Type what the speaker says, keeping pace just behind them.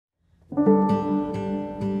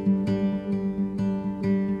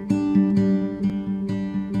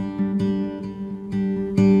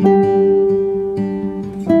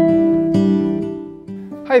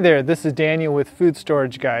Hi there, this is Daniel with Food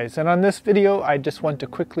Storage Guys, and on this video I just want to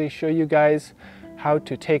quickly show you guys how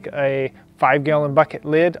to take a 5-gallon bucket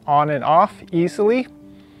lid on and off easily,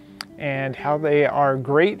 and how they are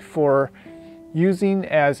great for using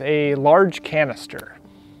as a large canister.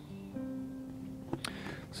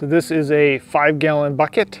 So this is a 5-gallon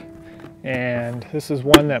bucket, and this is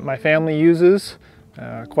one that my family uses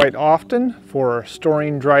quite often for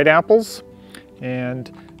storing dried apples. And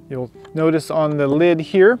you'll notice on the lid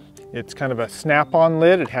here, it's kind of a snap-on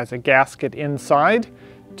lid. It has a gasket inside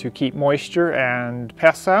to keep moisture and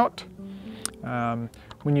pests out.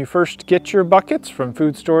 When you first get your buckets from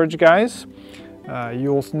Food Storage Guys,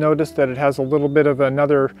 you'll notice that it has a little bit of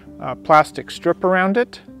another plastic strip around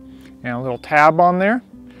it and a little tab on there.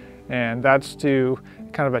 And that's to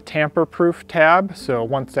kind of a tamper-proof tab. So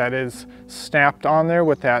once that is snapped on there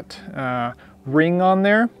with that ring on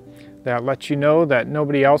there, that lets you know that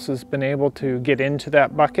nobody else has been able to get into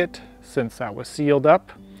that bucket since that was sealed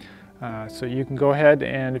up. So you can go ahead,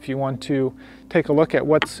 and if you want to take a look at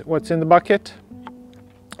what's in the bucket,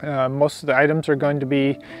 most of the items are going to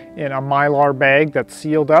be in a Mylar bag that's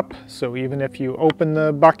sealed up. So even if you open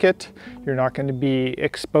the bucket, you're not going to be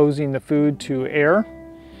exposing the food to air.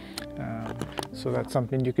 So that's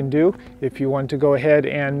something you can do. If you want to go ahead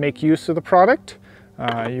and make use of the product,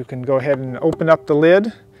 you can go ahead and open up the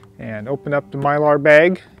lid and open up the Mylar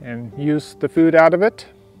bag and use the food out of it.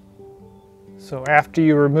 So after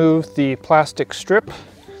you remove the plastic strip,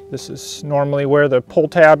 this is normally where the pull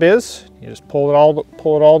tab is. You just pull it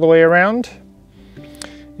all the way around.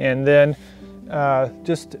 And then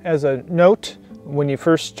just as a note, when you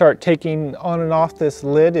first start taking on and off this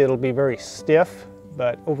lid, it'll be very stiff,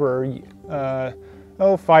 but over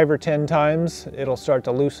 5 or 10 times, it'll start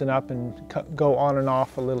to loosen up and go on and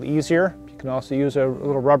off a little easier. You can also use a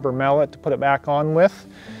little rubber mallet to put it back on with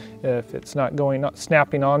if it's not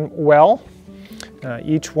snapping on well.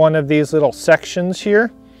 Each one of these little sections here,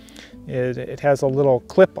 it has a little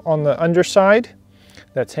clip on the underside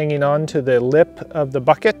that's hanging on to the lip of the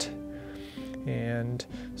bucket, and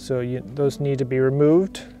so those need to be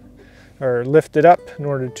removed or lifted up in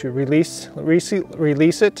order to release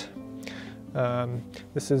it.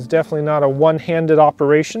 This is definitely not a one-handed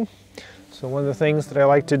operation. So one of the things that I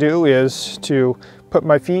like to do is to put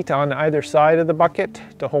my feet on either side of the bucket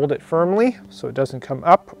to hold it firmly so it doesn't come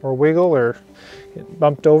up or wiggle or get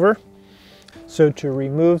bumped over. So to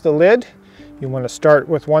remove the lid, you want to start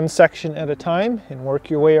with one section at a time and work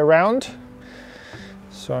your way around.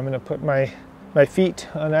 So I'm going to put my feet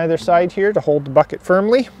on either side here to hold the bucket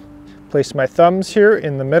firmly. Place my thumbs here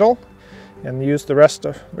in the middle and use the rest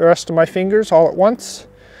of my fingers all at once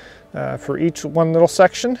for each one little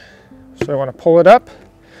section. So I want to pull it up.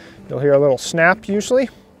 You'll hear a little snap usually,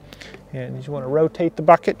 and you want to rotate the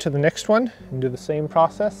bucket to the next one and do the same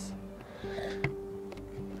process.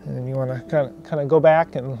 And then you want to kind of go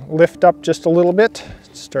back and lift up just a little bit.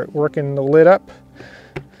 Start working the lid up.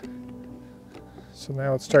 So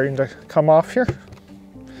now it's starting to come off here.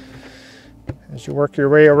 As you work your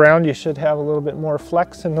way around, you should have a little bit more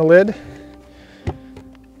flex in the lid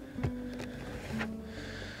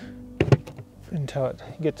until it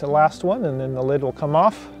gets to the last one, and then the lid will come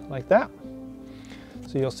off like that.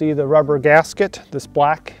 So you'll see the rubber gasket. This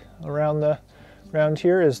black around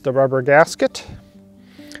here is the rubber gasket.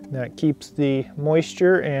 That keeps the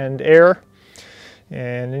moisture and air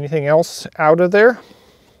and anything else out of there.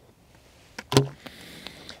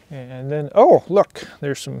 And then, oh look,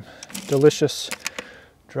 there's some delicious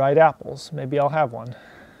dried apples. Maybe I'll have one.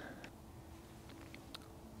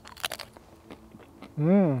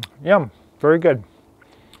 Yum, very good.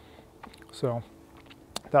 So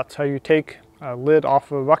that's how you take a lid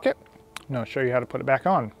off of a bucket. I'm going to show you how to put it back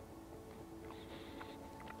on.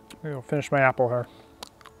 Maybe I'll finish my apple here.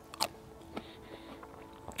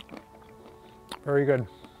 Very good.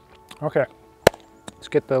 Okay, let's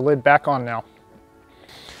get the lid back on now.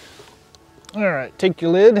 All right, take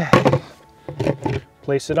your lid,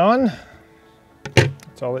 place it on.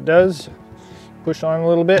 That's all it does. Push on a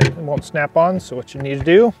little bit, it won't snap on. So what you need to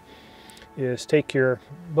do is take your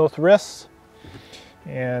both wrists,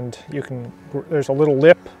 and there's a little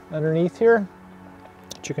lip underneath here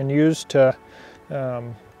that you can use to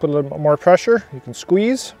put a little bit more pressure. You can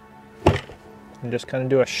squeeze and just kind of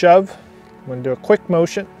do a shove. I'm going to do a quick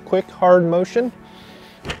motion, quick hard motion.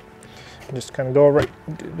 Just kind of go around,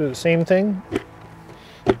 do the same thing.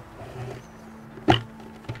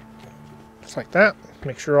 Just like that.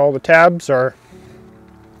 Make sure all the tabs are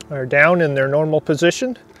down in their normal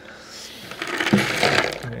position.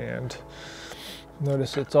 And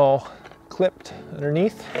notice it's all clipped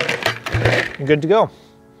underneath. You're good to go.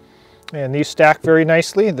 And these stack very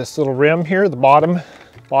nicely. This little rim here, the bottom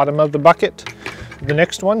of the bucket. The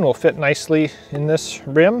next one will fit nicely in this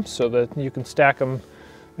rim so that you can stack them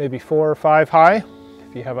maybe 4 or 5 high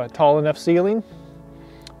if you have a tall enough ceiling.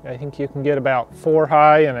 I think you can get about 4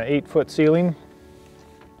 high and an 8-foot ceiling.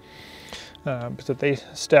 But they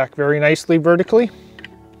stack very nicely vertically.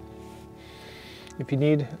 If you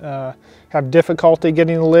need have difficulty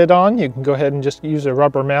getting the lid on, you can go ahead and just use a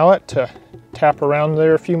rubber mallet to tap around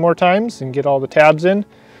there a few more times and get all the tabs in.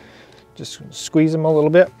 Just squeeze them a little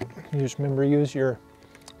bit. Just remember, use your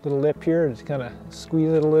little lip here and just kind of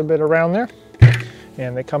squeeze it a little bit around there.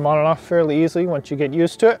 And they come on and off fairly easily once you get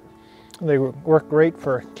used to it. They work great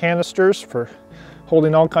for canisters, for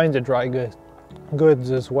holding all kinds of dry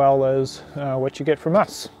goods as well as what you get from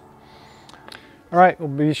us. All right, well,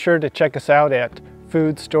 be sure to check us out at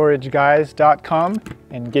foodstorageguys.com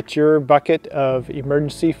and get your bucket of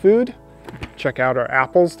emergency food. Check out our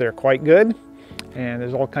apples, they're quite good. And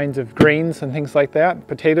there's all kinds of grains and things like that,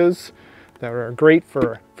 potatoes that are great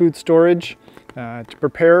for food storage to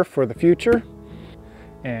prepare for the future.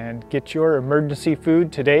 And get your emergency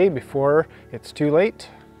food today before it's too late.